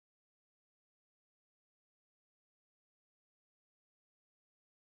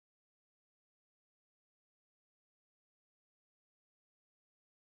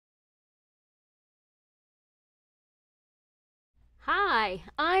Hi,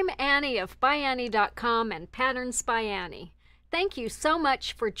 I'm Annie of ByAnnie.com and Patterns by Annie. Thank you so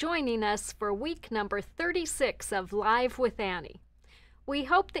much for joining us for week number 36 of Live with Annie. We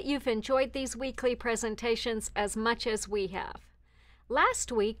hope that you've enjoyed these weekly presentations as much as we have.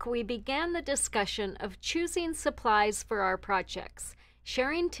 Last week, we began the discussion of choosing supplies for our projects,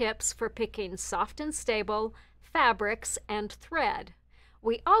 sharing tips for picking soft and stable, fabrics, and thread.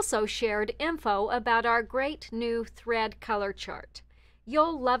 We also shared info about our great new thread color chart.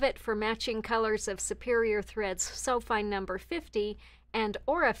 You'll love it for matching colors of Superior Threads So-Fine number 50 and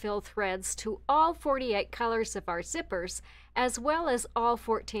Aurifil threads to all 48 colors of our zippers, as well as all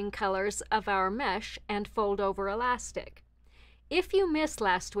 14 colors of our mesh and fold-over elastic. If you missed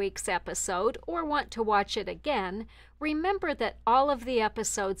last week's episode or want to watch it again, remember that all of the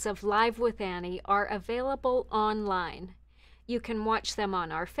episodes of Live with Annie are available online. You can watch them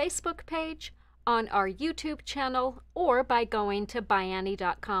on our Facebook page, on our YouTube channel, or by going to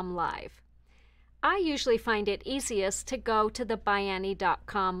ByAnnie.com live. I usually find it easiest to go to the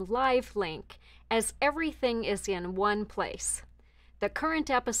ByAnnie.com live link, as everything is in one place. The current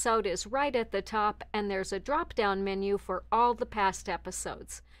episode is right at the top, and there's a drop-down menu for all the past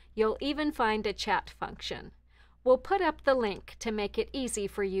episodes. You'll even find a chat function. We'll put up the link to make it easy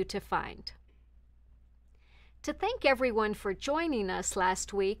for you to find. To thank everyone for joining us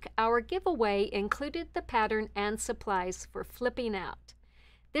last week, our giveaway included the pattern and supplies for flipping out.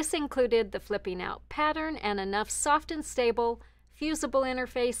 This included the flipping out pattern and enough soft and stable, fusible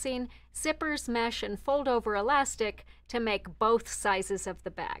interfacing, zippers, mesh, and fold-over elastic to make both sizes of the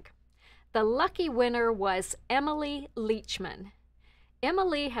bag. The lucky winner was Emily Leachman.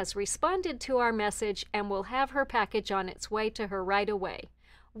 Emily has responded to our message and will have her package on its way to her right away.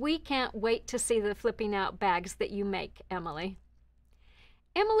 We can't wait to see the flipping out bags that you make, Emily.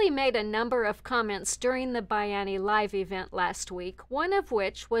 Emily made a number of comments during the ByAnnie Live event last week, one of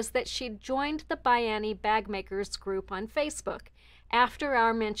which was that she'd joined the ByAnnie Bag Makers group on Facebook after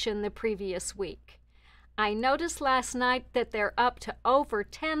our mention the previous week. I noticed last night that they're up to over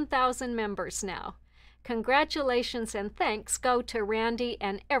 10,000 members now. Congratulations and thanks go to Randy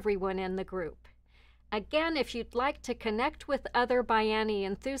and everyone in the group. Again, if you'd like to connect with other ByAnnie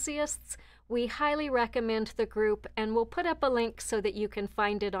enthusiasts, we highly recommend the group, and we'll put up a link so that you can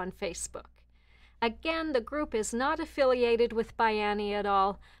find it on Facebook. Again, the group is not affiliated with ByAnnie at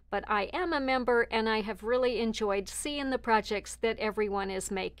all, but I am a member and I have really enjoyed seeing the projects that everyone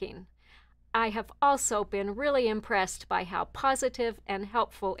is making. I have also been really impressed by how positive and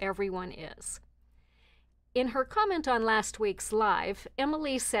helpful everyone is. In her comment on last week's Live,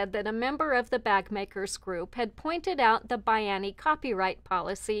 Emily said that a member of the Bag Makers group had pointed out the ByAnnie copyright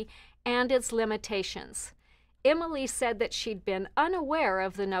policy and its limitations. Emily said that she'd been unaware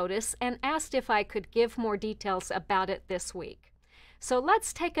of the notice and asked if I could give more details about it this week. So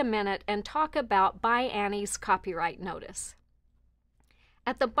let's take a minute and talk about ByAnnie's copyright notice.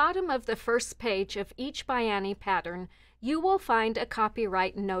 At the bottom of the first page of each ByAnnie pattern, you will find a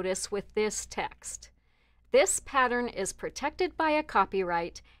copyright notice with this text. This pattern is protected by a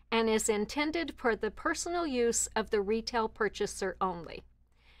copyright and is intended for the personal use of the retail purchaser only.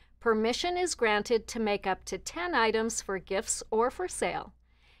 Permission is granted to make up to 10 items for gifts or for sale.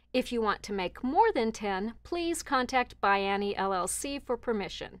 If you want to make more than 10, please contact ByAnnie LLC for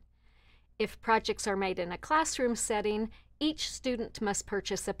permission. If projects are made in a classroom setting, each student must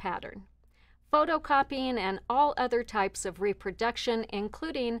purchase a pattern. Photocopying and all other types of reproduction,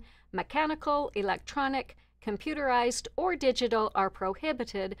 including mechanical, electronic, computerized, or digital, are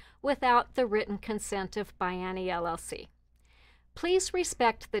prohibited without the written consent of ByAnnie LLC. Please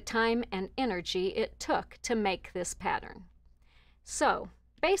respect the time and energy it took to make this pattern. So,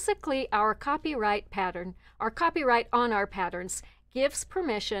 basically, our copyright on our patterns gives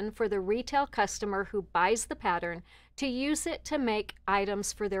permission for the retail customer who buys the pattern to use it to make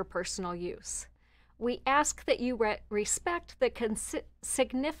items for their personal use. We ask that you respect the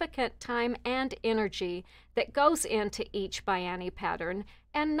significant time and energy that goes into each ByAnnie pattern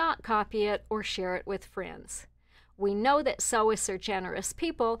and not copy it or share it with friends. We know that sewists are generous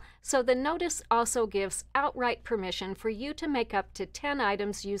people, so the notice also gives outright permission for you to make up to 10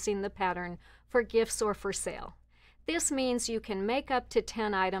 items using the pattern for gifts or for sale. This means you can make up to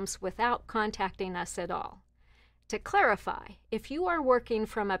 10 items without contacting us at all. To clarify, if you are working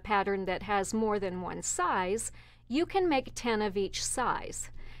from a pattern that has more than one size, you can make 10 of each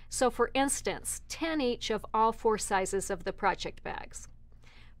size. So for instance, 10 each of all 4 sizes of the project bags.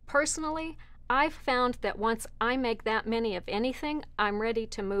 Personally, I've found that once I make that many of anything, I'm ready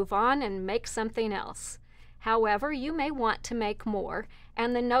to move on and make something else. However, you may want to make more,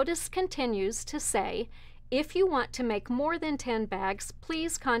 and the notice continues to say, If you want to make more than 10 bags,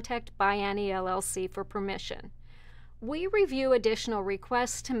 please contact ByAnnie LLC for permission. We review additional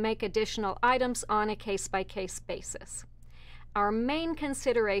requests to make additional items on a case-by-case basis. Our main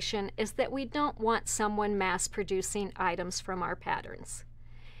consideration is that we don't want someone mass-producing items from our patterns.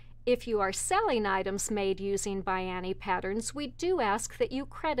 If you are selling items made using ByAnnie Patterns, we do ask that you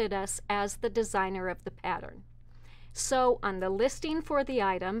credit us as the designer of the pattern. So on the listing for the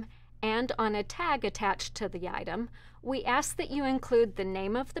item and on a tag attached to the item, we ask that you include the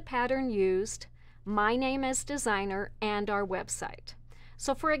name of the pattern used, my name as designer, and our website.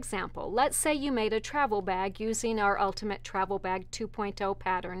 So for example, let's say you made a travel bag using our Ultimate Travel Bag 2.0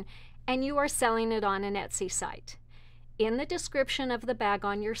 pattern and you are selling it on an Etsy site. In the description of the bag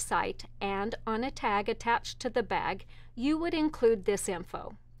on your site and on a tag attached to the bag, you would include this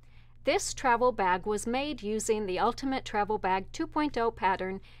info. This travel bag was made using the Ultimate Travel Bag 2.0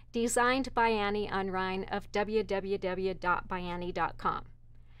 pattern designed by Annie Unrein of www.ByAnnie.com.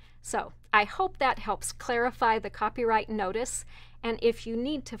 So I hope that helps clarify the copyright notice, and if you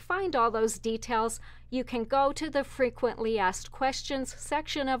need to find all those details, you can go to the Frequently Asked Questions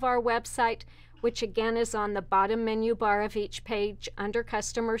section of our website, which again is on the bottom menu bar of each page under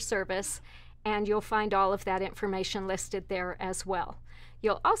Customer Service, and you'll find all of that information listed there as well.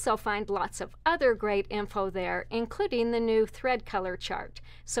 You'll also find lots of other great info there, including the new thread color chart,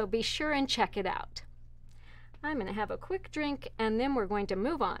 so be sure and check it out. I'm going to have a quick drink and then we're going to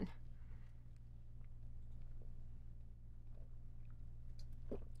move on.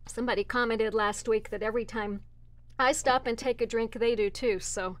 Somebody commented last week that every time I stop and take a drink, they do too,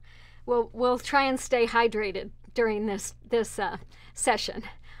 so we'll try and stay hydrated during this session.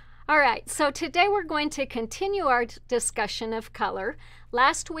 All right, so today we're going to continue our discussion of color.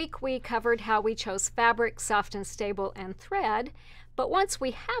 Last week we covered how we chose fabric, soft and stable, and thread, but once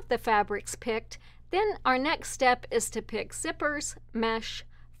we have the fabrics picked, then our next step is to pick zippers, mesh,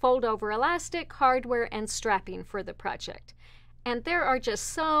 fold-over elastic, hardware, and strapping for the project. And there are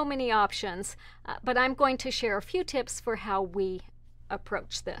just so many options, but I'm going to share a few tips for how we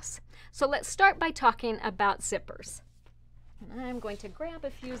approach this. So let's start by talking about zippers. And I'm going to grab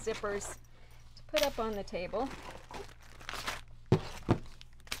a few zippers to put up on the table.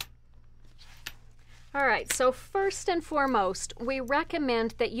 All right, so first and foremost, we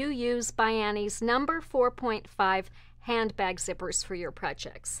recommend that you use ByAnnie's number 4.5 handbag zippers for your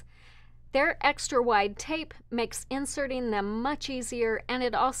projects. Their extra wide tape makes inserting them much easier, and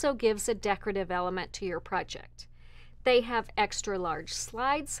it also gives a decorative element to your project. They have extra large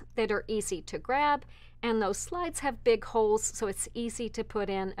slides that are easy to grab, and those slides have big holes, so it's easy to put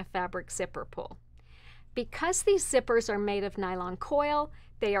in a fabric zipper pull. Because these zippers are made of nylon coil,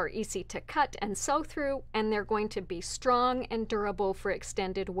 they are easy to cut and sew through, and they're going to be strong and durable for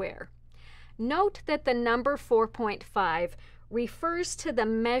extended wear. Note that the number 4.5 refers to the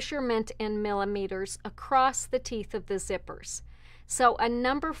measurement in millimeters across the teeth of the zippers. So a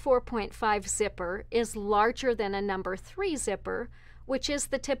number 4.5 zipper is larger than a number 3 zipper, which is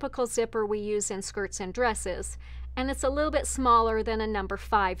the typical zipper we use in skirts and dresses, and it's a little bit smaller than a number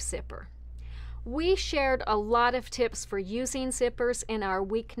 5 zipper. We shared a lot of tips for using zippers in our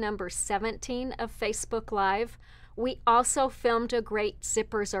week number 17 of Facebook Live. We also filmed a great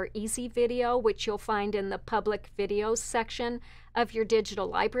Zippers Are Easy video, which you'll find in the public videos section of your digital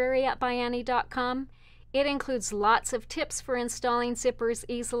library at ByAnnie.com. It includes lots of tips for installing zippers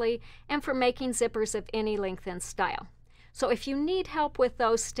easily and for making zippers of any length and style. So if you need help with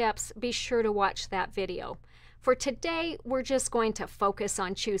those steps, be sure to watch that video. For today, we're just going to focus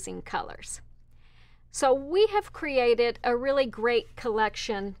on choosing colors. So we have created a really great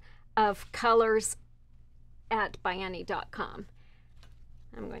collection of colors at ByAnnie.com.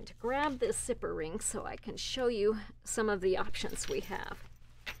 I'm going to grab this zipper ring so I can show you some of the options we have.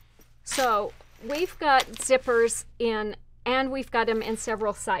 So we've got zippers in, and we've got them in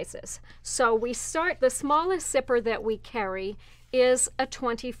several sizes. So we start, the smallest zipper that we carry is a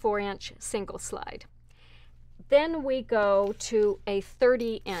 24-inch single slide. Then we go to a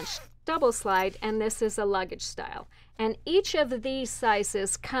 30-inch double slide, and this is a luggage style. And each of these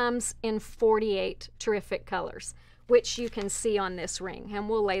sizes comes in 48 terrific colors, which you can see on this ring, and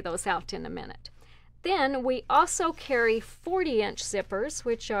we'll lay those out in a minute. Then we also carry 40-inch zippers,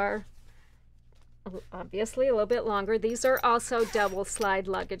 which are obviously a little bit longer. These are also double slide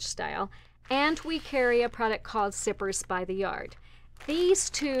luggage style. And we carry a product called Zippers by the Yard. These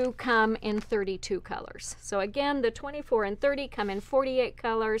two come in 32 colors. So again, the 24 and 30 come in 48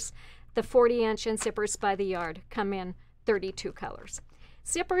 colors. The 40-inch and Zippers by the Yard come in 32 colors.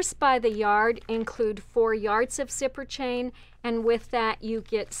 Zippers by the yard include 4 yards of zipper chain, and with that you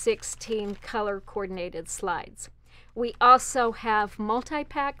get 16 color-coordinated slides. We also have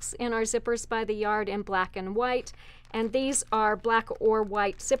multi-packs in our Zippers by the Yard in black and white, and these are black or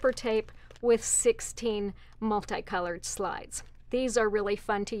white zipper tape with 16 multicolored slides. These are really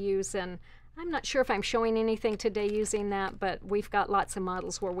fun to use, and I'm not sure if I'm showing anything today using that, but we've got lots of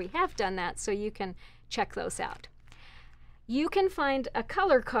models where we have done that, so you can check those out. You can find a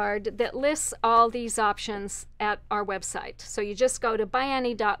color card that lists all these options at our website. So you just go to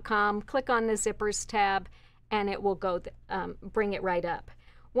ByAnnie.com, click on the Zippers tab, and it will go bring it right up.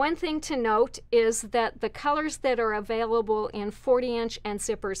 One thing to note is that the colors that are available in 40-inch and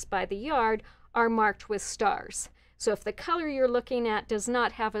Zippers by the Yard are marked with stars. So if the color you're looking at does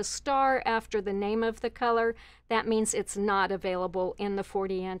not have a star after the name of the color, that means it's not available in the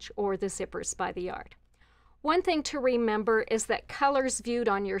 40-inch or the Zippers by the Yard. One thing to remember is that colors viewed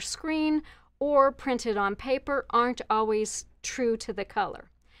on your screen or printed on paper aren't always true to the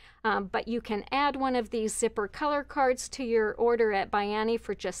color. But you can add one of these zipper color cards to your order at ByAnnie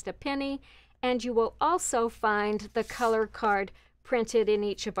for just a penny, and you will also find the color card printed in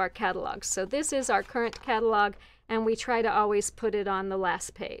each of our catalogs. So this is our current catalog, and we try to always put it on the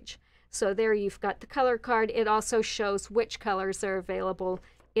last page. So there you've got the color card. It also shows which colors are available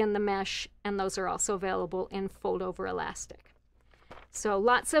in the mesh, and those are also available in fold-over elastic. So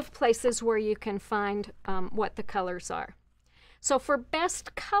lots of places where you can find what the colors are. So for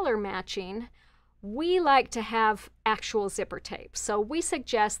best color matching, we like to have actual zipper tape. So we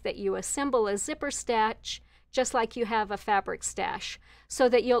suggest that you assemble a zipper stash just like you have a fabric stash, so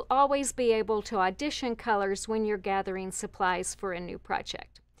that you'll always be able to audition colors when you're gathering supplies for a new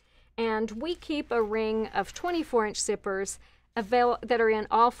project. And we keep a ring of 24-inch zippers that are in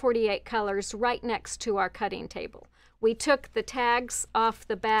all 48 colors right next to our cutting table. We took the tags off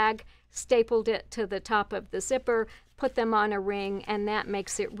the bag, stapled it to the top of the zipper, put them on a ring, and that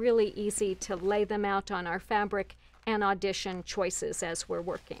makes it really easy to lay them out on our fabric and audition choices as we're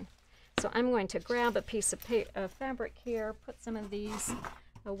working. So I'm going to grab a piece of fabric here, put some of these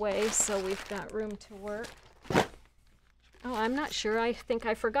away so we've got room to work. Oh, I'm not sure. I think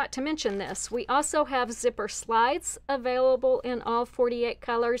I forgot to mention this. We also have zipper slides available in all 48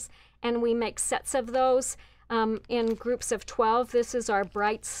 colors, and we make sets of those in groups of 12. This is our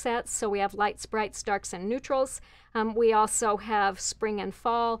bright set, so we have lights, brights, darks, and neutrals. We also have spring and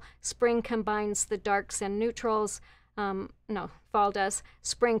fall. Spring combines the darks and neutrals. No, fall does.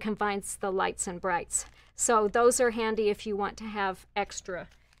 Spring combines the lights and brights. So those are handy if you want to have extra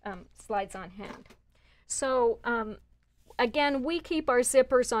slides on hand. So again, we keep our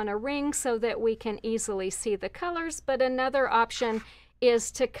zippers on a ring so that we can easily see the colors, but another option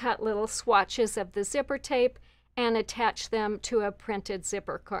is to cut little swatches of the zipper tape and attach them to a printed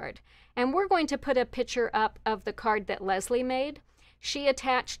zipper card. And we're going to put a picture up of the card that Leslie made. She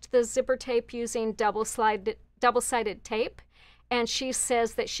attached the zipper tape using double-sided tape, and she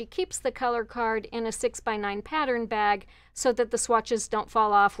says that she keeps the color card in a 6x9 pattern bag so that the swatches don't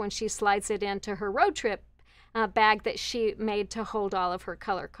fall off when she slides it into her road trip bag that she made to hold all of her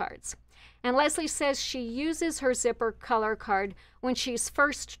color cards. And Leslie says she uses her zipper color card when she's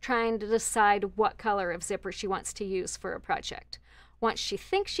first trying to decide what color of zipper she wants to use for a project. Once she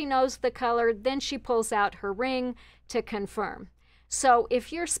thinks she knows the color, then she pulls out her ring to confirm. So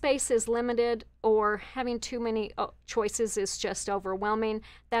if your space is limited or having too many choices is just overwhelming,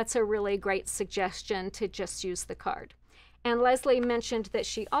 that's a really great suggestion to just use the card. And Leslie mentioned that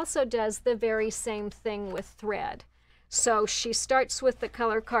she also does the very same thing with thread. So she starts with the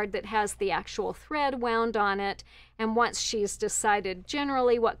color card that has the actual thread wound on it, and once she's decided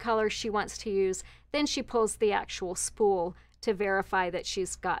generally what color she wants to use, then she pulls the actual spool to verify that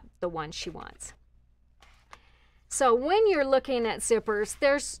she's got the one she wants. So when you're looking at zippers,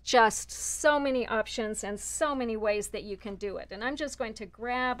 there's just so many options and so many ways that you can do it. And I'm just going to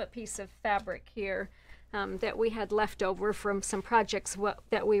grab a piece of fabric here that we had left over from some projects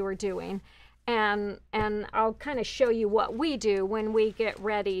that we were doing. And I'll kind of show you what we do when we get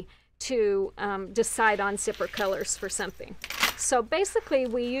ready to decide on zipper colors for something. So basically,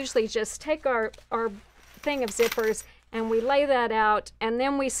 we usually just take our thing of zippers and we lay that out, and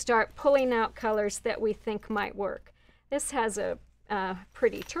then we start pulling out colors that we think might work. This has a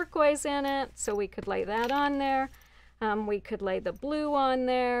pretty turquoise in it, so we could lay that on there. We could lay the blue on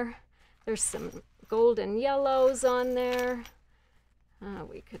there. There's some golden yellows on there.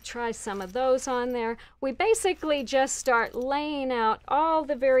 We could try some of those on there. We basically just start laying out all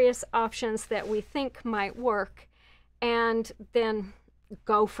the various options that we think might work and then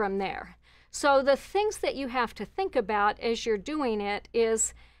go from there. So the things that you have to think about as you're doing it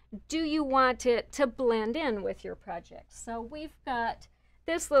is, do you want it to blend in with your project? So we've got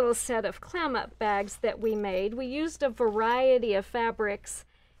this little set of clam-up bags that we made. We used a variety of fabrics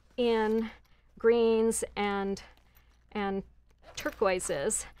in greens and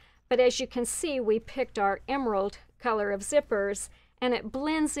turquoises, but as you can see, we picked our emerald color of zippers, and it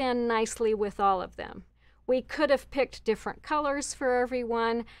blends in nicely with all of them. We could have picked different colors for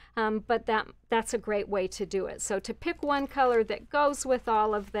everyone, but that's a great way to do it. So to pick one color that goes with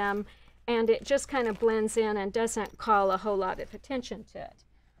all of them, and it just kind of blends in and doesn't call a whole lot of attention to it.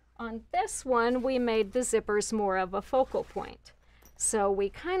 On this one, we made the zippers more of a focal point. So we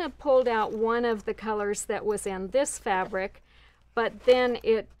kind of pulled out one of the colors that was in this fabric, but then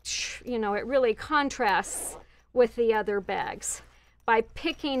it really contrasts with the other bags. By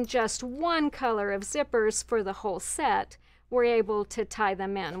picking just one color of zippers for the whole set, we're able to tie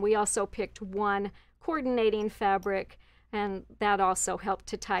them in. We also picked one coordinating fabric, and that also helped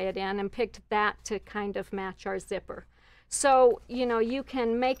to tie it in, and picked that to kind of match our zipper. So, you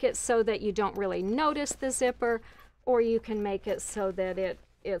can make it so that you don't really notice the zipper, or you can make it so that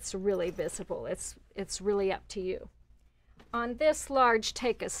it's really visible. It's really up to you. On this large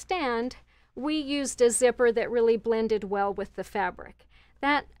take a stand, we used a zipper that really blended well with the fabric.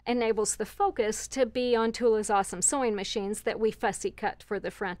 That enables the focus to be on Tula's awesome sewing machines that we fussy cut for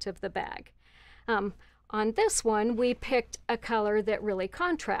the front of the bag. On this one, we picked a color that really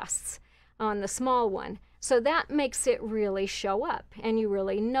contrasts on the small one. So that makes it really show up, and you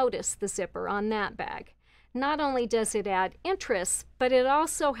really notice the zipper on that bag. Not only does it add interest, but it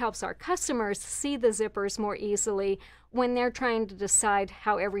also helps our customers see the zippers more easily when they're trying to decide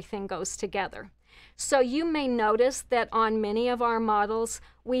how everything goes together. So you may notice that on many of our models,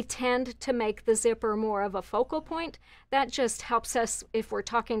 we tend to make the zipper more of a focal point. That just helps us if we're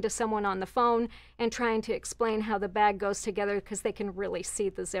talking to someone on the phone and trying to explain how the bag goes together, because they can really see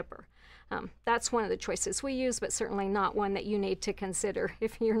the zipper. That's one of the choices we use, but certainly not one that you need to consider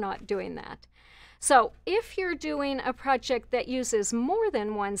if you're not doing that. So if you're doing a project that uses more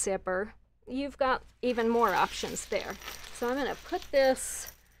than one zipper, you've got even more options there. So I'm going to put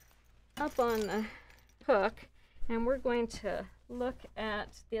this up on the hook, and we're going to look at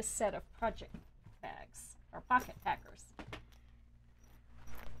this set of project bags, or pocket packers.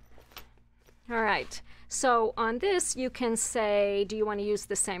 All right, so on this you can say, do you want to use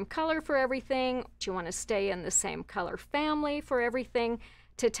the same color for everything? Do you want to stay in the same color family for everything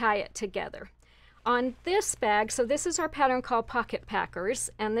to tie it together? On this bag, so this is our pattern called Pocket Packers,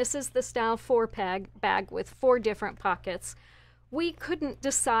 and this is the Style 4 bag with 4 different pockets. We couldn't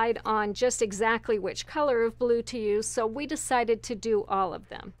decide on just exactly which color of blue to use, so we decided to do all of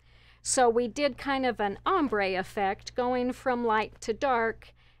them. So we did kind of an ombre effect, going from light to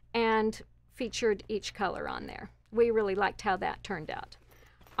dark, and featured each color on there. We really liked how that turned out.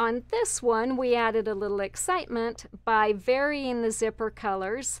 On this one, we added a little excitement by varying the zipper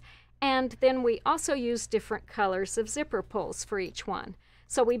colors, and then we also used different colors of zipper pulls for each one.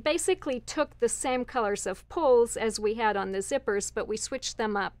 So we basically took the same colors of pulls as we had on the zippers, but we switched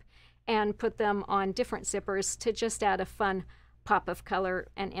them up and put them on different zippers to just add a fun pop of color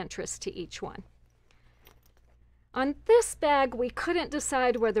and interest to each one. On this bag, we couldn't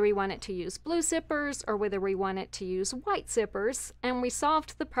decide whether we wanted to use blue zippers or whether we wanted to use white zippers, and we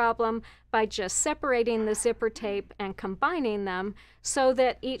solved the problem by just separating the zipper tape and combining them so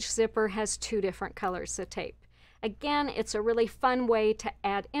that each zipper has 2 different colors of tape. Again, it's a really fun way to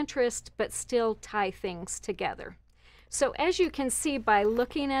add interest but still tie things together. So as you can see by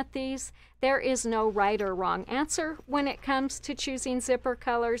looking at these, there is no right or wrong answer when it comes to choosing zipper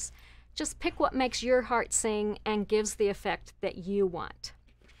colors. Just pick what makes your heart sing and gives the effect that you want.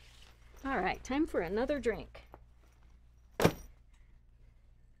 All right, time for another drink.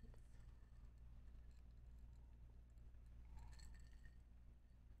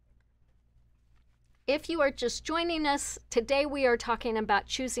 If you are just joining us, today we are talking about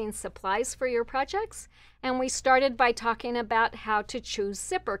choosing supplies for your projects, and we started by talking about how to choose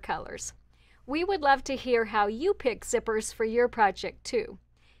zipper colors. We would love to hear how you pick zippers for your project too.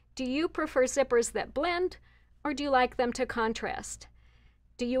 Do you prefer zippers that blend, or do you like them to contrast?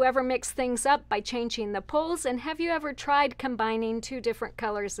 Do you ever mix things up by changing the pulls, and have you ever tried combining 2 different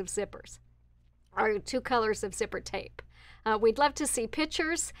colors of zippers, or 2 colors of zipper tape? We'd love to see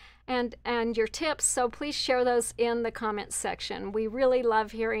pictures and your tips, so please share those in the comments section. We really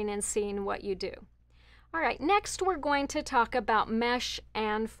love hearing and seeing what you do. All right, next we're going to talk about mesh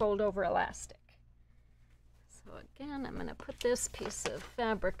and fold over elastic. So again, I'm going to put this piece of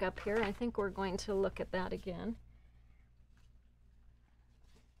fabric up here. I think we're going to look at that again.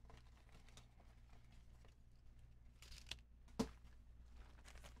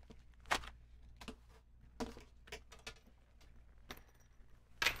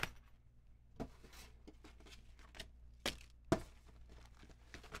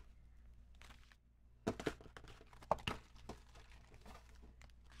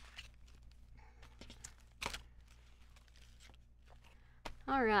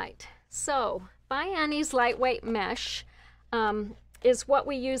 All right, so ByAnnie's lightweight mesh is what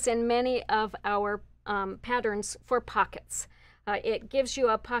we use in many of our patterns for pockets. It gives you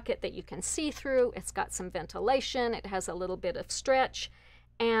a pocket that you can see through. It's got some ventilation, it has a little bit of stretch,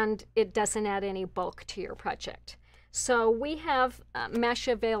 and it doesn't add any bulk to your project. So we have mesh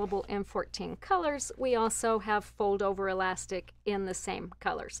available in 14 colors. We also have fold over elastic in the same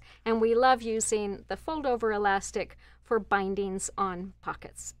colors. And we love using the fold over elastic for bindings on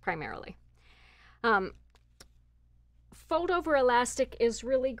pockets primarily. Fold over elastic is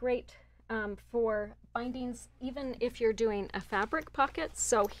really great for bindings even if you're doing a fabric pocket.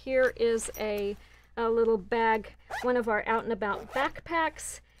 So here is a little bag, one of our out and about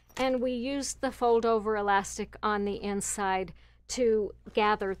backpacks. And we used the fold over elastic on the inside to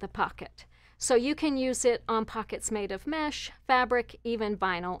gather the pocket. So you can use it on pockets made of mesh, fabric, even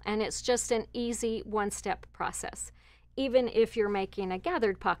vinyl, and it's just an easy one-step process, even if you're making a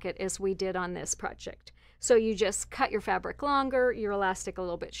gathered pocket as we did on this project. So you just cut your fabric longer, your elastic a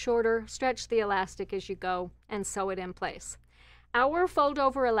little bit shorter, stretch the elastic as you go, and sew it in place. Our fold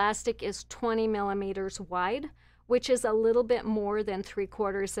over elastic is 20 millimeters wide, which is a little bit more than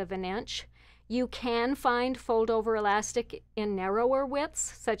 3/4 of an inch. You can find fold over elastic in narrower widths,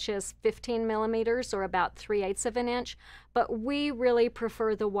 such as 15 millimeters or about 3/8 of an inch, but we really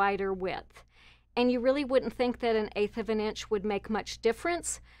prefer the wider width. And you really wouldn't think that 1/8 of an inch would make much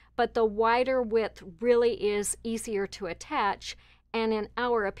difference, but the wider width really is easier to attach, and in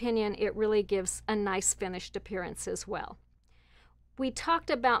our opinion, it really gives a nice finished appearance as well. We talked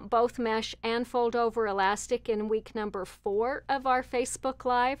about both mesh and fold over elastic in week number 4 of our Facebook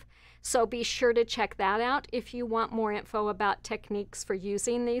Live, so be sure to check that out if you want more info about techniques for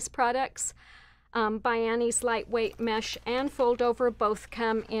using these products. ByAnnie's lightweight mesh and fold over both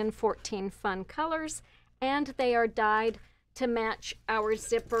come in 14 fun colors, and they are dyed to match our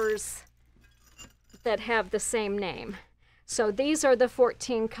zippers that have the same name. So these are the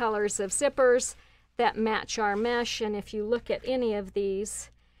 14 colors of zippers that match our mesh, and if you look at any of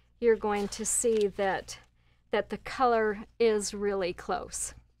these, you're going to see that the color is really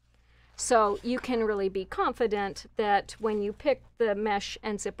close. So you can really be confident that when you pick the mesh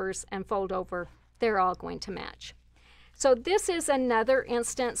and zippers and fold over, they're all going to match. So this is another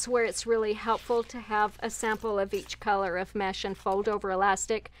instance where it's really helpful to have a sample of each color of mesh and fold over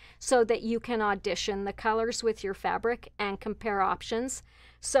elastic so that you can audition the colors with your fabric and compare options.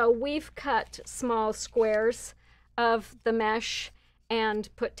 So we've cut small squares of the mesh and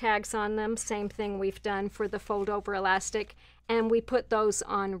put tags on them. Same thing we've done for the fold over elastic, and we put those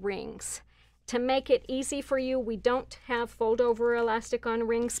on rings. To make it easy for you, we don't have fold over elastic on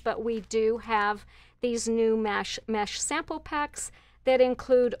rings, but we do have these new mesh sample packs that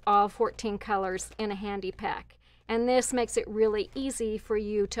include all 14 colors in a handy pack. And this makes it really easy for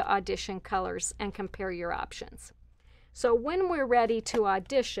you to audition colors and compare your options. So when we're ready to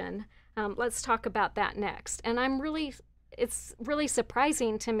audition, let's talk about that next. And it's really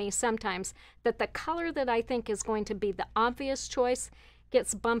surprising to me sometimes that the color that I think is going to be the obvious choice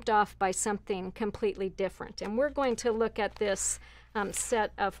gets bumped off by something completely different. And we're going to look at this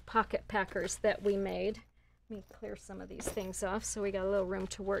set of pocket packers that we made. Let me clear some of these things off so we got a little room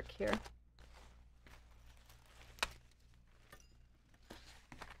to work here.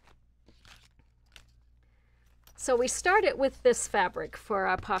 So we started with this fabric for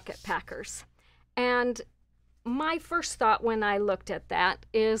our pocket packers. And my first thought when I looked at that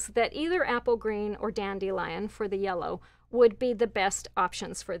is that either apple green or dandelion for the yellow would be the best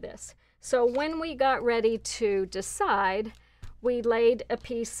options for this. So when we got ready to decide, we laid a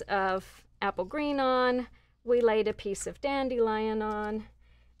piece of apple green on, we laid a piece of dandelion on,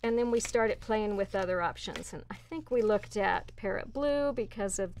 and then we started playing with other options. And I think we looked at parrot blue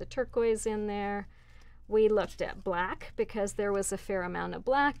because of the turquoise in there. We looked at black because there was a fair amount of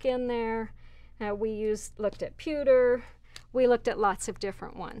black in there. We looked at pewter. We looked at lots of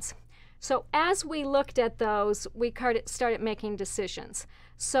different ones. So as we looked at those, we started making decisions.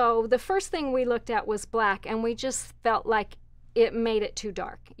 So the first thing we looked at was black, and we just felt like it made it too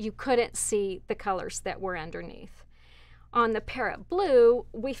dark. You couldn't see the colors that were underneath. On the parrot blue,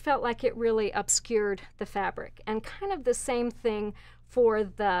 we felt like it really obscured the fabric, and kind of the same thing for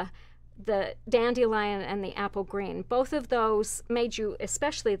the dandelion and the apple green. Both of those made you,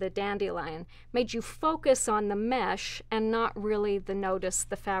 especially the dandelion, made you focus on the mesh and not really notice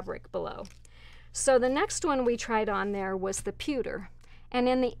the fabric below. So the next one we tried on there was the pewter. And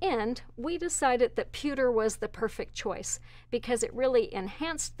in the end, we decided that pewter was the perfect choice because it really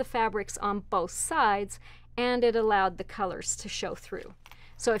enhanced the fabrics on both sides and it allowed the colors to show through.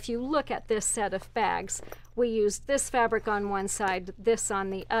 So if you look at this set of bags, we used this fabric on one side, this on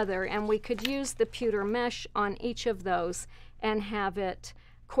the other, and we could use the pewter mesh on each of those and have it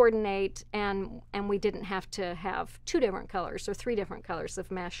coordinate, and we didn't have to have 2 different colors or 3 different colors of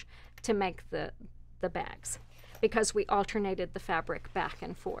mesh to make the bags, because we alternated the fabric back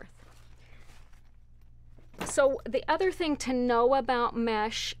and forth. So the other thing to know about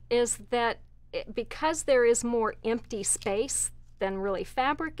mesh is that because there is more empty space than really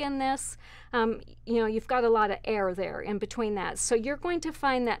fabric in this, you know, you've got a lot of air there in between that. So you're going to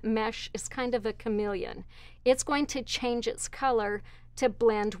find that mesh is kind of a chameleon. It's going to change its color to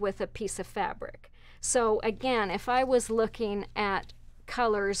blend with a piece of fabric. So again, if I was looking at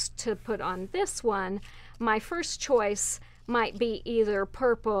colors to put on this one, my first choice might be either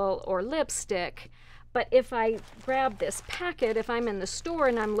purple or lipstick. But if I grab this packet, if I'm in the store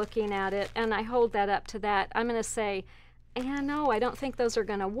and I'm looking at it and I hold that up to that, I'm going to say, yeah, no, I don't think those are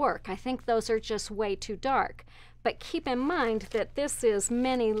going to work. I think those are just way too dark. But keep in mind that this is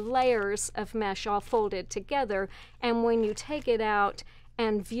many layers of mesh all folded together, and when you take it out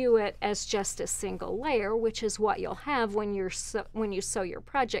and view it as just a single layer, which is what you'll have when you sew your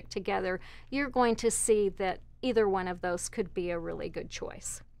project together, you're going to see that either one of those could be a really good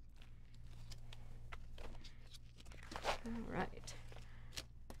choice. All right.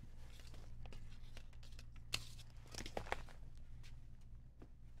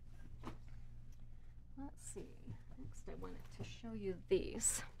 Let's see. Next I wanted to show you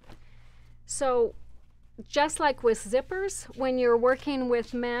these. So just like with zippers, when you're working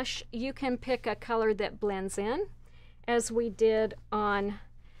with mesh, you can pick a color that blends in, as we did on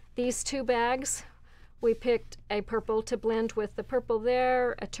these 2 bags. We picked a purple to blend with the purple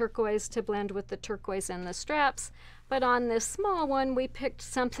there, a turquoise to blend with the turquoise in the straps. But on this small one, we picked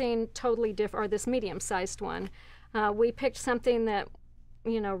something totally different, or this medium-sized one. We picked something that,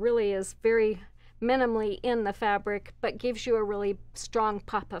 you know, really is very minimally in the fabric, but gives you a really strong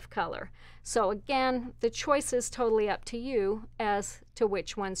pop of color. So again, the choice is totally up to you as to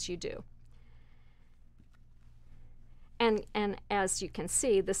which ones you do. And as you can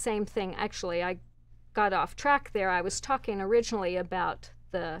see, the same thing, actually, I got off track there. I was talking originally about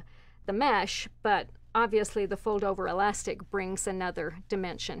the mesh, but obviously the fold over elastic brings another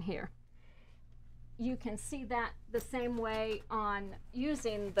dimension here. You can see that the same way on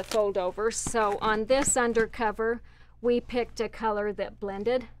using the fold over. So on this undercover, we picked a color that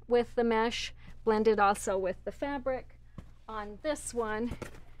blended with the mesh, blended also with the fabric. On this one,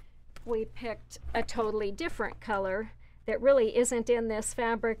 we picked a totally different color that really isn't in this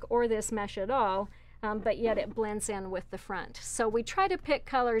fabric or this mesh at all, but yet it blends in with the front. So we try to pick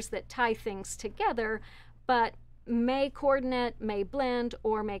colors that tie things together, but may coordinate, may blend,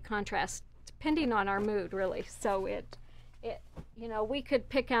 or may contrast, depending on our mood, really. So you know, we could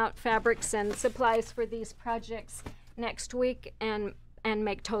pick out fabrics and supplies for these projects next week and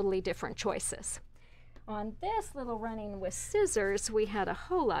make totally different choices. On this little running with scissors, we had a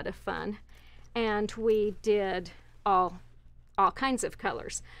whole lot of fun, and we did all kinds of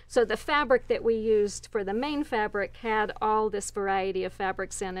colors. So the fabric that we used for the main fabric had all this variety of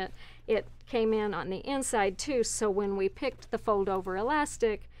fabrics in it. It came in on the inside too, so when we picked the fold over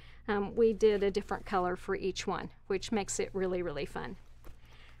elastic, we did a different color for each one, which makes it really, really fun.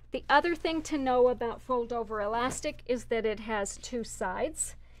 The other thing to know about fold over elastic is that it has 2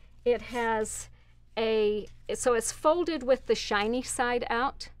 sides. It has so it's folded with the shiny side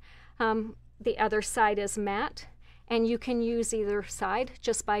out. The other side is matte. And you can use either side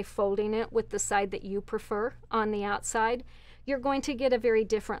just by folding it with the side that you prefer on the outside. You're going to get a very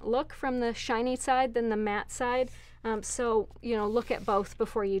different look from the shiny side than the matte side. So, you know, look at both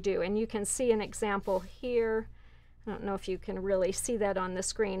before you do. And you can see an example here. I don't know if you can really see that on the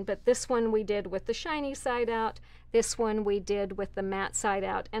screen, but this one we did with the shiny side out. This one we did with the matte side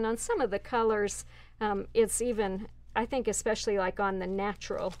out. And on some of the colors, it's even, I think especially like on the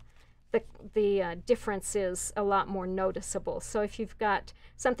natural, the difference is a lot more noticeable. So if you've got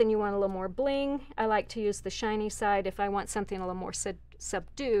something you want a little more bling, I like to use the shiny side. If I want something a little more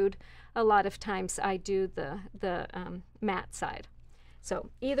subdued, a lot of times I do the matte side. So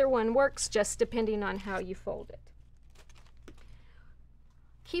either one works, just depending on how you fold it.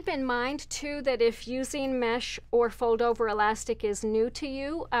 Keep in mind too that if using mesh or fold over elastic is new to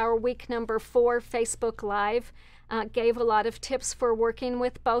you, our week number 4 Facebook Live gave a lot of tips for working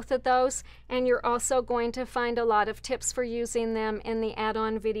with both of those, and you're also going to find a lot of tips for using them in the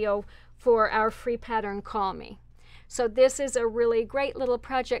add-on video for our free pattern Call Me. So this is a really great little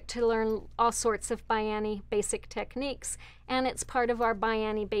project to learn all sorts of ByAnnie basic techniques, and it's part of our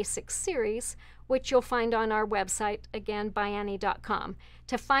ByAnnie Basics series, which you'll find on our website, again, ByAnnie.com.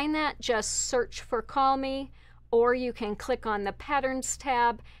 To find that, just search for Call Me, or you can click on the Patterns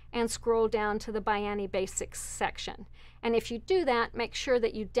tab and scroll down to the ByAnnie Basics section. And if you do that, make sure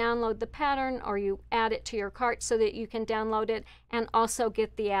that you download the pattern or you add it to your cart so that you can download it and also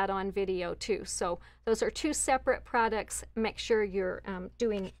get the add-on video too. So those are two separate products. Make sure you're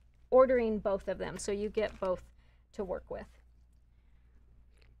ordering both of them so you get both to work with.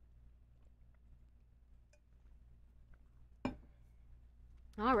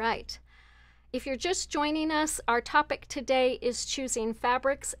 All right. If you're just joining us, our topic today is choosing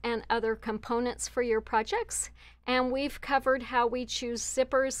fabrics and other components for your projects. And we've covered how we choose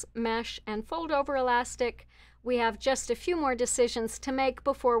zippers, mesh, and fold-over elastic. We have just a few more decisions to make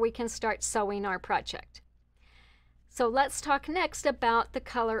before we can start sewing our project. So let's talk next about the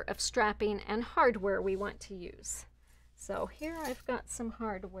color of strapping and hardware we want to use. So here I've got some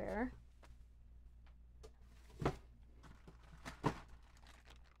hardware.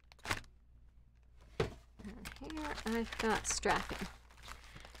 Here I've got strapping.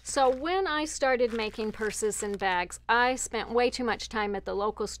 So when I started making purses and bags, I spent way too much time at the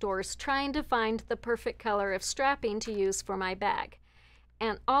local stores trying to find the perfect color of strapping to use for my bag.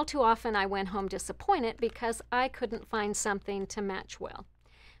 And all too often I went home disappointed because I couldn't find something to match well.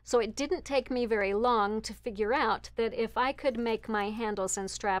 So it didn't take me very long to figure out that if I could make my handles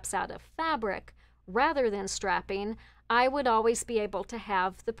and straps out of fabric rather than strapping, I would always be able to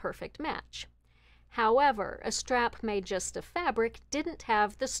have the perfect match. However, a strap made just of fabric didn't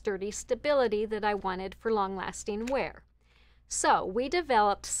have the sturdy stability that I wanted for long-lasting wear. So we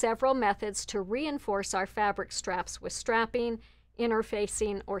developed several methods to reinforce our fabric straps with strapping,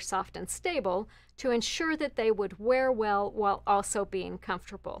 interfacing, or soft and stable to ensure that they would wear well while also being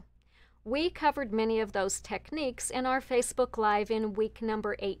comfortable. We covered many of those techniques in our Facebook Live in week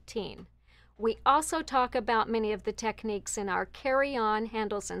number 18. We also talk about many of the techniques in our Carry On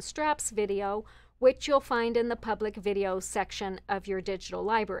Handles and Straps video, which you'll find in the public videos section of your digital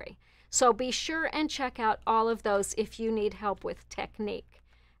library. So be sure and check out all of those if you need help with technique.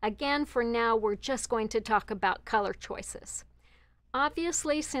 Again, for now, we're just going to talk about color choices.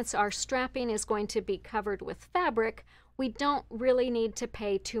 Obviously, since our strapping is going to be covered with fabric, we don't really need to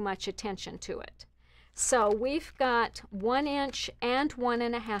pay too much attention to it. So we've got 1 inch and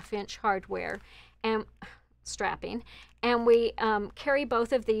 1.5 inch hardware and strapping, and we carry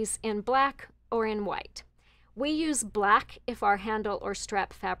both of these in black or in white. We use black if our handle or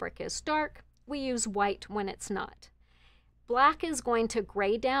strap fabric is dark. We use white when it's not. Black is going to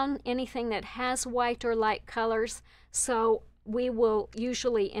gray down anything that has white or light colors, so we will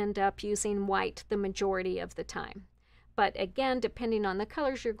usually end up using white the majority of the time. But again, depending on the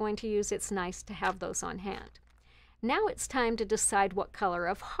colors you're going to use, it's nice to have those on hand. Now it's time to decide what color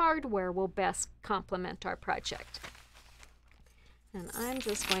of hardware will best complement our project. And I'm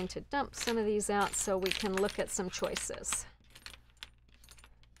just going to dump some of these out so we can look at some choices.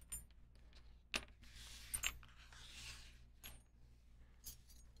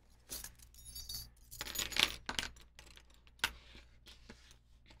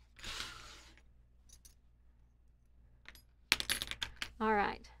 All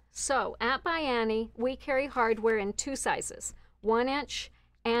right, so at ByAnnie, we carry hardware in 2 sizes, 1 inch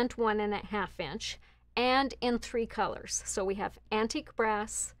and 1.5 inch, and in 3 colors. So we have antique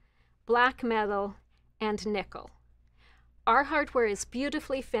brass, black metal, and nickel. Our hardware is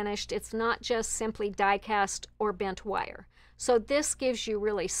beautifully finished. It's not just simply die cast or bent wire. So this gives you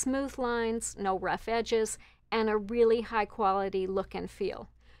really smooth lines, no rough edges, and a really high quality look and feel.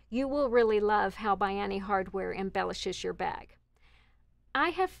 You will really love how ByAnnie hardware embellishes your bag.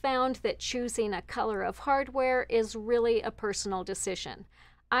 I have found that choosing a color of hardware is really a personal decision.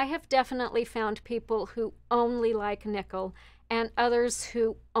 I have definitely found people who only like nickel and others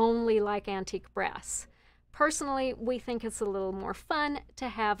who only like antique brass. Personally, we think it's a little more fun to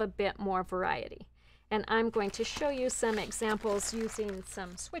have a bit more variety. And I'm going to show you some examples using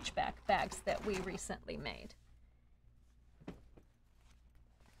some switchback bags that we recently made.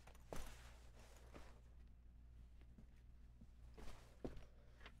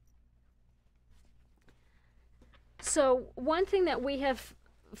 So one thing that we have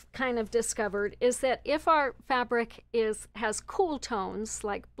kind of discovered is that if our fabric has cool tones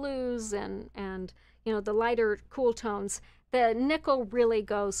like blues and you know, the lighter cool tones, the nickel really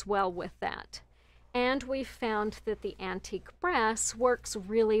goes well with that. And we found that the antique brass works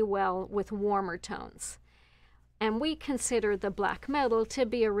really well with warmer tones. And we consider the black metal to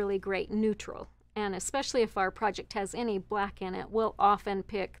be a really great neutral. and especially if our project has any black in it, we'll often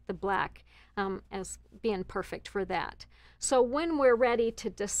pick the black as being perfect for that. So when we're ready to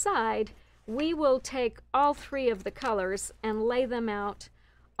decide, we will take all 3 of the colors and lay them out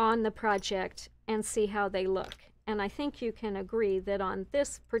on the project and see how they look. And I think you can agree that on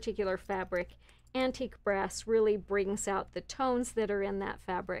this particular fabric, antique brass really brings out the tones that are in that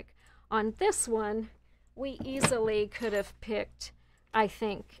fabric. On this one, we easily could have picked, I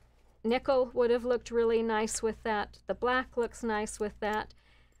think, nickel would have looked really nice with that. The black looks nice with that.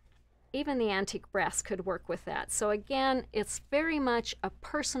 Even the antique brass could work with that. So again, it's very much a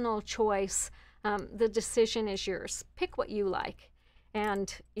personal choice. The decision is yours. Pick what you like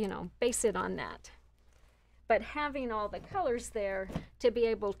and, you know, base it on that. But having all the colors there to be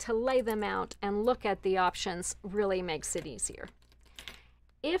able to lay them out and look at the options really makes it easier.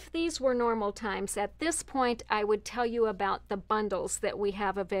 If these were normal times, at this point I would tell you about the bundles that we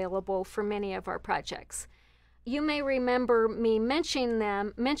have available for many of our projects. You may remember me mentioning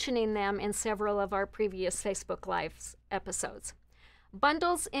them in several of our previous Facebook Live episodes.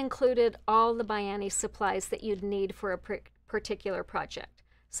 Bundles included all the ByAnnie supplies that you'd need for a particular project.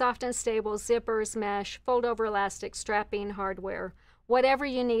 Soft and stable zippers, mesh, fold-over elastic, strapping, hardware, whatever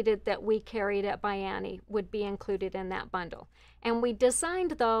you needed that we carried at ByAnnie would be included in that bundle. And we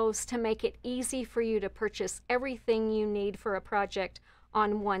designed those to make it easy for you to purchase everything you need for a project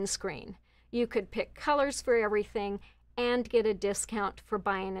on one screen. You could pick colors for everything and get a discount for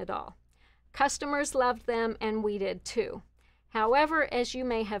buying it all. Customers loved them and we did too. However, as you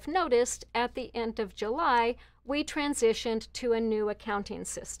may have noticed, at the end of July, we transitioned to a new accounting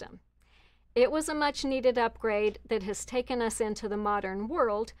system. It was a much needed upgrade that has taken us into the modern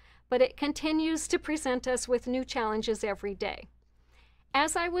world, but it continues to present us with new challenges every day.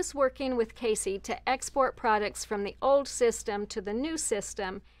 As I was working with Casey to export products from the old system to the new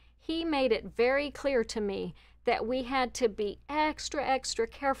system, he made it very clear to me that we had to be extra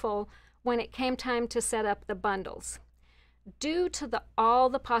careful when it came time to set up the bundles. Due to all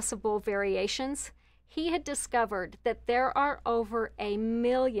the possible variations, he had discovered that there are over 1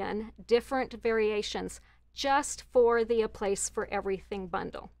 million different variations just for the A Place for Everything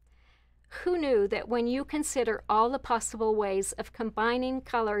bundle. Who knew that when you consider all the possible ways of combining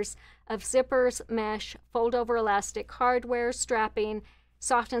colors of zippers, mesh, fold-over elastic, hardware, strapping,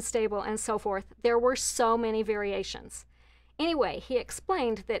 soft and stable, and so forth, there were so many variations. Anyway, he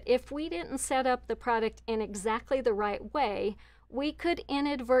explained that if we didn't set up the product in exactly the right way, we could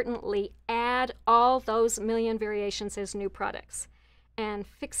inadvertently add all those 1 million variations as new products. And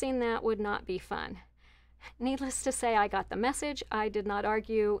fixing that would not be fun. Needless to say, I got the message, I did not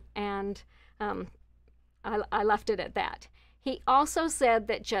argue, and I left it at that. He also said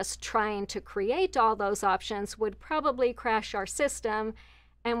that just trying to create all those options would probably crash our system,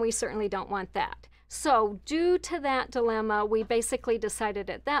 and we certainly don't want that. So due to that dilemma, we basically decided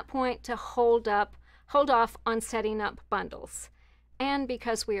at that point to hold off on setting up bundles. And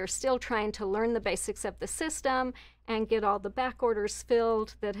because we are still trying to learn the basics of the system and get all the back orders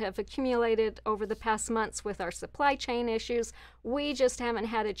filled that have accumulated over the past months with our supply chain issues, we just haven't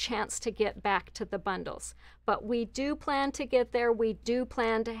had a chance to get back to the bundles. But we do plan to get there. We do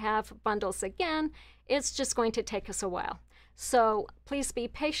plan to have bundles again. It's just going to take us a while. So please be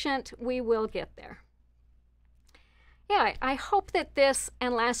patient. We will get there. Yeah, I hope that this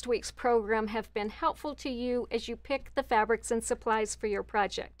and last week's program have been helpful to you as you pick the fabrics and supplies for your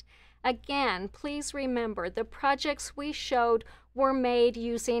project. Again, please remember the projects we showed were made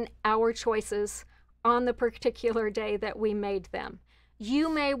using our choices on the particular day that we made them. You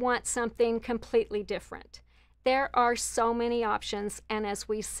may want something completely different. There are so many options, and as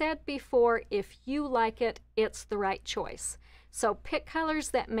we said before, if you like it, it's the right choice. So pick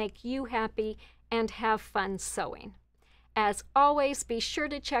colors that make you happy and have fun sewing. As always, be sure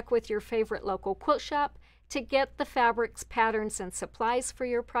to check with your favorite local quilt shop to get the fabrics, patterns, and supplies for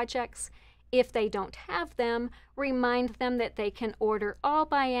your projects. If they don't have them, remind them that they can order all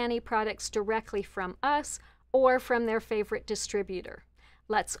ByAnnie products directly from us or from their favorite distributor.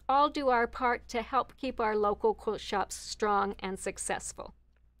 Let's all do our part to help keep our local quilt shops strong and successful.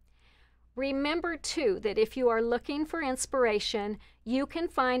 Remember, too, that if you are looking for inspiration, you can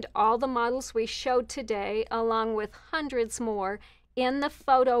find all the models we showed today, along with hundreds more, in the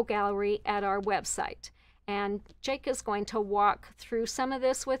photo gallery at our website. And Jake is going to walk through some of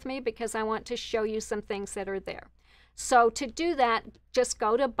this with me because I want to show you some things that are there. So to do that, just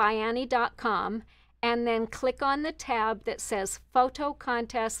go to ByAnnie.com and then click on the tab that says Photo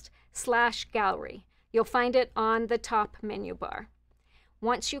Contest /Gallery. You'll find it on the top menu bar.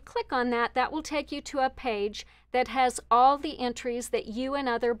 Once you click on that, that will take you to a page that has all the entries that you and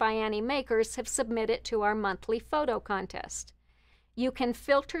other ByAnnie makers have submitted to our monthly photo contest. You can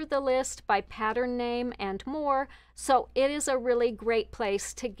filter the list by pattern name and more, so it is a really great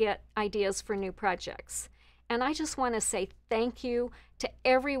place to get ideas for new projects. And I just want to say thank you to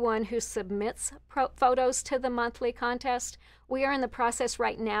everyone who submits photos to the monthly contest. We are in the process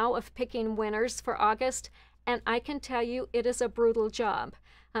right now of picking winners for August, and I can tell you it is a brutal job.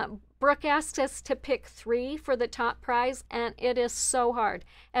 Brooke asked us to pick 3 for the top prize, and it is so hard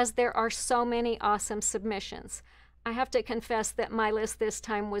as there are so many awesome submissions. I have to confess that my list this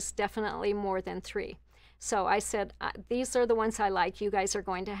time was definitely more than 3. So I said, these are the ones I like. You guys are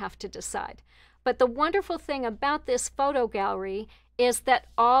going to have to decide. But the wonderful thing about this photo gallery is that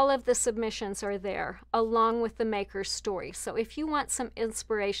all of the submissions are there along with the maker's story. So if you want some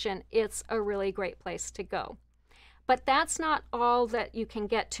inspiration, it's a really great place to go. But that's not all that you can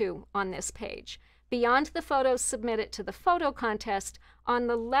get to on this page. Beyond the photos submitted to the photo contest, on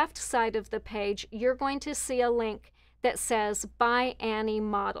the left side of the page, you're going to see a link that says ByAnnie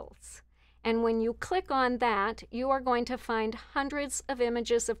Models. And when you click on that, you are going to find hundreds of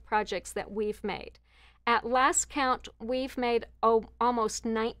images of projects that we've made. At last count, we've made almost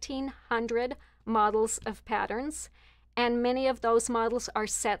 1,900 models of patterns, and many of those models are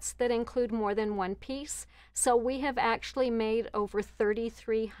sets that include more than one piece. So we have actually made over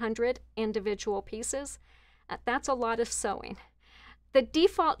 3,300 individual pieces. That's a lot of sewing. The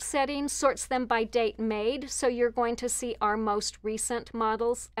default setting sorts them by date made, so you're going to see our most recent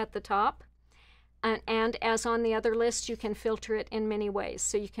models at the top. And as on the other list, you can filter it in many ways.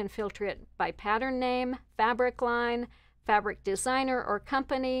 So you can filter it by pattern name, fabric line, fabric designer, or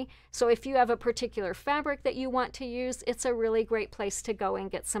company. So if you have a particular fabric that you want to use, it's a really great place to go and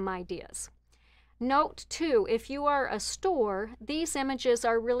get some ideas. Note too, if you are a store, these images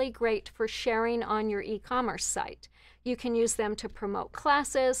are really great for sharing on your e-commerce site. You can use them to promote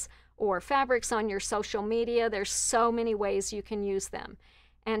classes or fabrics on your social media. There's so many ways you can use them.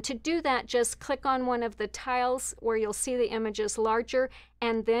 And to do that, just click on one of the tiles where you'll see the images larger,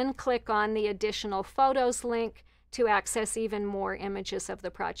 and then click on the additional photos link to access even more images of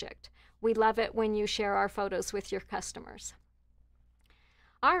the project. We love it when you share our photos with your customers.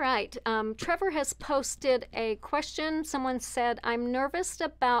 All right, Trevor has posted a question. Someone said, I'm nervous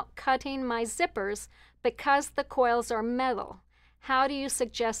about cutting my zippers because the coils are metal. How do you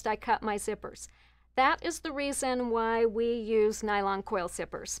suggest I cut my zippers? That is the reason why we use nylon coil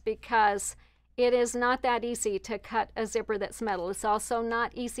zippers, because it is not that easy to cut a zipper that's metal. It's also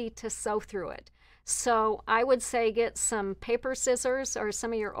not easy to sew through it. So I would say get some paper scissors or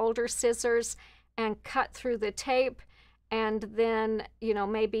some of your older scissors and cut through the tape, and then, you know,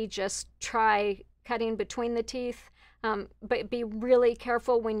 maybe just try cutting between the teeth. But be really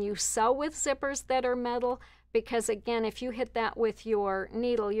careful when you sew with zippers that are metal, because again, if you hit that with your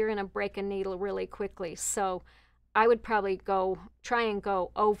needle, you're going to break a needle really quickly. So I would probably try and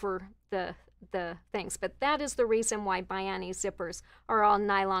go over the things. But that is the reason why ByAnnie zippers are all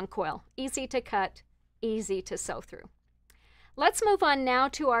nylon coil. Easy to cut, easy to sew through. Let's move on now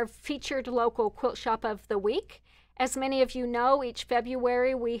to our featured local quilt shop of the week. As many of you know, each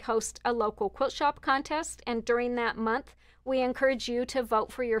February we host a local quilt shop contest, and during that month we encourage you to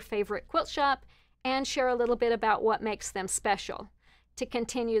vote for your favorite quilt shop and share a little bit about what makes them special. To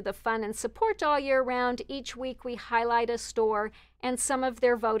continue the fun and support all year round, each week we highlight a store and some of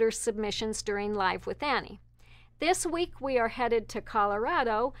their voter submissions during Live with Annie. This week we are headed to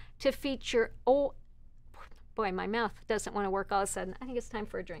Colorado to feature, oh boy, my mouth doesn't want to work all of a sudden. I think it's time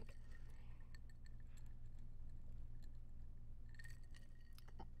for a drink.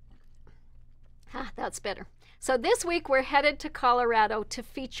 That's better. So this week we're headed to Colorado to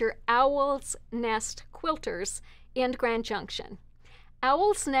feature Owl's Nest Quilters in Grand Junction.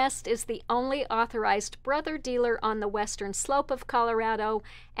 Owl's Nest is the only authorized brother dealer on the western slope of Colorado,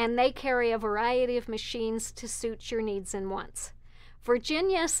 and they carry a variety of machines to suit your needs and wants.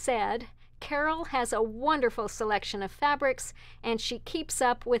 Virginia said, Carol has a wonderful selection of fabrics, and she keeps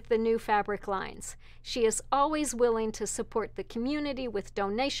up with the new fabric lines. She is always willing to support the community with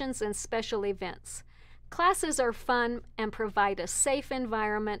donations and special events. Classes are fun and provide a safe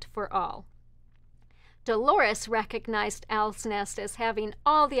environment for all. Dolores recognized Owl's Nest as having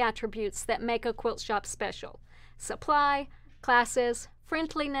all the attributes that make a quilt shop special: supply, classes,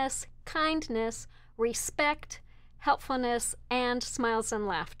 friendliness, kindness, respect, helpfulness, and smiles and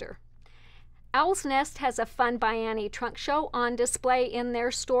laughter. Owl's Nest has a fun ByAnnie trunk show on display in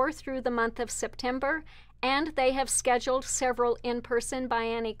their store through the month of September, and they have scheduled several in-person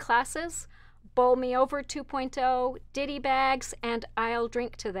ByAnnie classes. Bowl Me Over 2.0, Ditty Bags, and I'll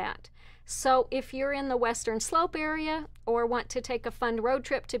Drink to That. So if you're in the Western Slope area or want to take a fun road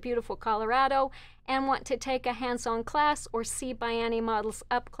trip to beautiful Colorado and want to take a hands-on class or see ByAnnie models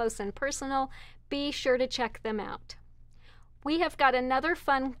up close and personal, be sure to check them out. We have got another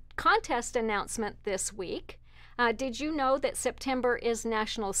fun contest announcement this week. Did you know that September is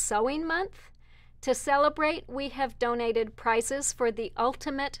National Sewing Month? To celebrate, we have donated prizes for the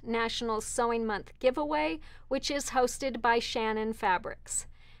Ultimate National Sewing Month giveaway, which is hosted by Shannon Fabrics.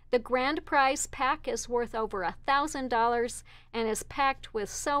 The grand prize pack is worth over $1,000 and is packed with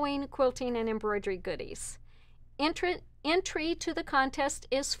sewing, quilting, and embroidery goodies. Entry to the contest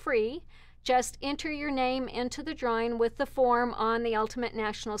is free. Just enter your name into the drawing with the form on the Ultimate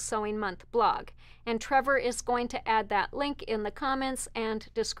National Sewing Month blog, and Trevor is going to add that link in the comments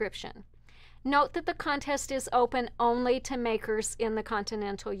and description. Note that the contest is open only to makers in the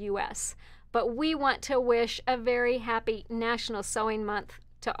continental U.S., but we want to wish a very happy National Sewing Month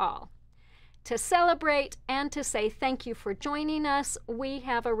to all. To celebrate and to say thank you for joining us, we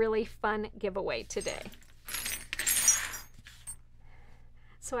have a really fun giveaway today.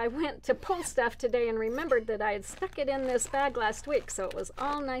 So I went to pull stuff today and remembered that I had stuck it in this bag last week, so it was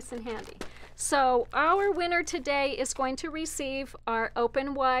all nice and handy. So our winner today is going to receive our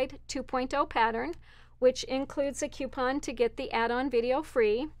Open Wide 2.0 pattern, which includes a coupon to get the add-on video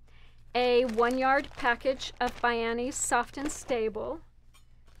free, a 1-yard package of ByAnnie's Soft and Stable,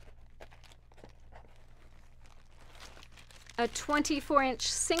 a 24-inch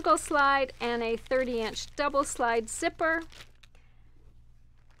single slide and a 30-inch double slide zipper,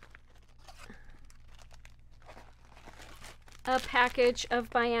 a package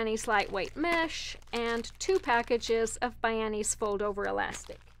of ByAnnie's lightweight mesh, and 2 packages of ByAnnie's fold over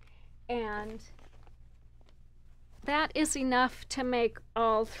elastic. And that is enough to make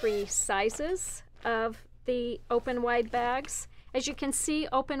all 3 sizes of the open wide bags. As you can see,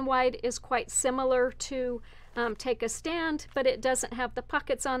 open wide is quite similar to Take a Stand, but it doesn't have the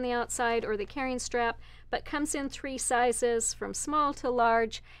pockets on the outside or the carrying strap, but comes in 3 sizes from small to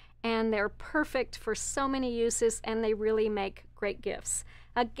large, and they're perfect for so many uses, and they really make great gifts.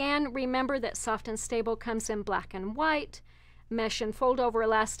 Again, remember that Soft and Stable comes in black and white, mesh and fold over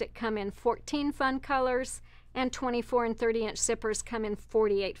elastic come in 14 fun colors, and 24 and 30-inch zippers come in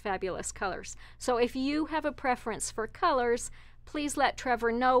 48 fabulous colors. So if you have a preference for colors, please let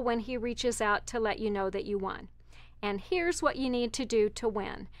Trevor know when he reaches out to let you know that you won. And here's what you need to do to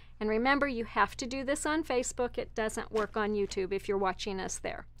win. And remember, you have to do this on Facebook. It doesn't work on YouTube if you're watching us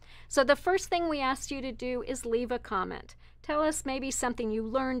there. So the first thing we asked you to do is leave a comment. Tell us maybe something you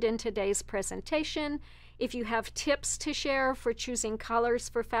learned in today's presentation. If you have tips to share for choosing colors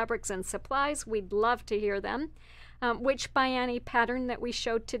for fabrics and supplies, we'd love to hear them. Which ByAnnie pattern that we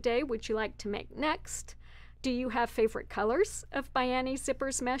showed today would you like to make next? Do you have favorite colors of ByAnnie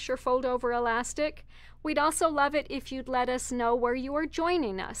zippers, mesh, or fold over elastic? We'd also love it if you'd let us know where you are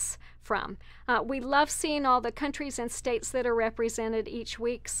joining us from. We love seeing all the countries and states that are represented each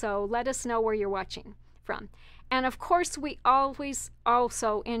week, so let us know where you're watching from. And of course, we always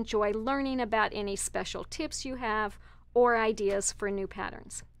also enjoy learning about any special tips you have or ideas for new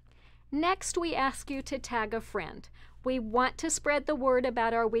patterns. Next, we ask you to tag a friend. We want to spread the word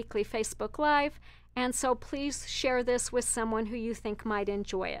about our weekly Facebook Live, and so please share this with someone who you think might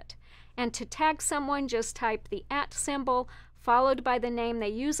enjoy it. And to tag someone, just type the @ symbol followed by the name they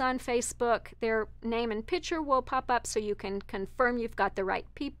use on Facebook. Their name and picture will pop up so you can confirm you've got the right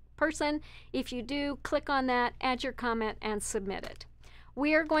person. If you do, click on that, add your comment, and submit it.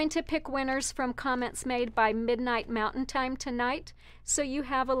 We are going to pick winners from comments made by midnight Mountain Time tonight, so you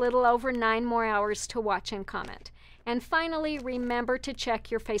have a little over 9 more hours to watch and comment. And finally, remember to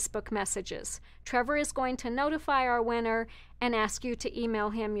check your Facebook messages. Trevor is going to notify our winner and ask you to email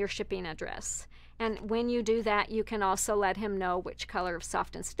him your shipping address. And when you do that, you can also let him know which color of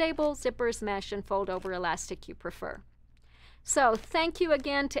Soft and Stable, zippers, mesh, and fold over elastic you prefer. So thank you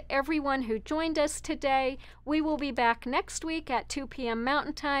again to everyone who joined us today. We will be back next week at 2 p.m.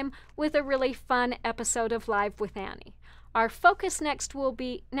 Mountain Time with a really fun episode of Live with Annie. Our focus next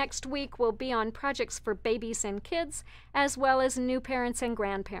week will be on projects for babies and kids, as well as new parents and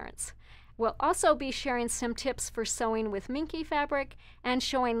grandparents. We'll also be sharing some tips for sewing with Minky fabric and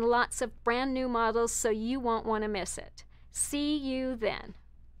showing lots of brand new models so you won't want to miss it. See you then.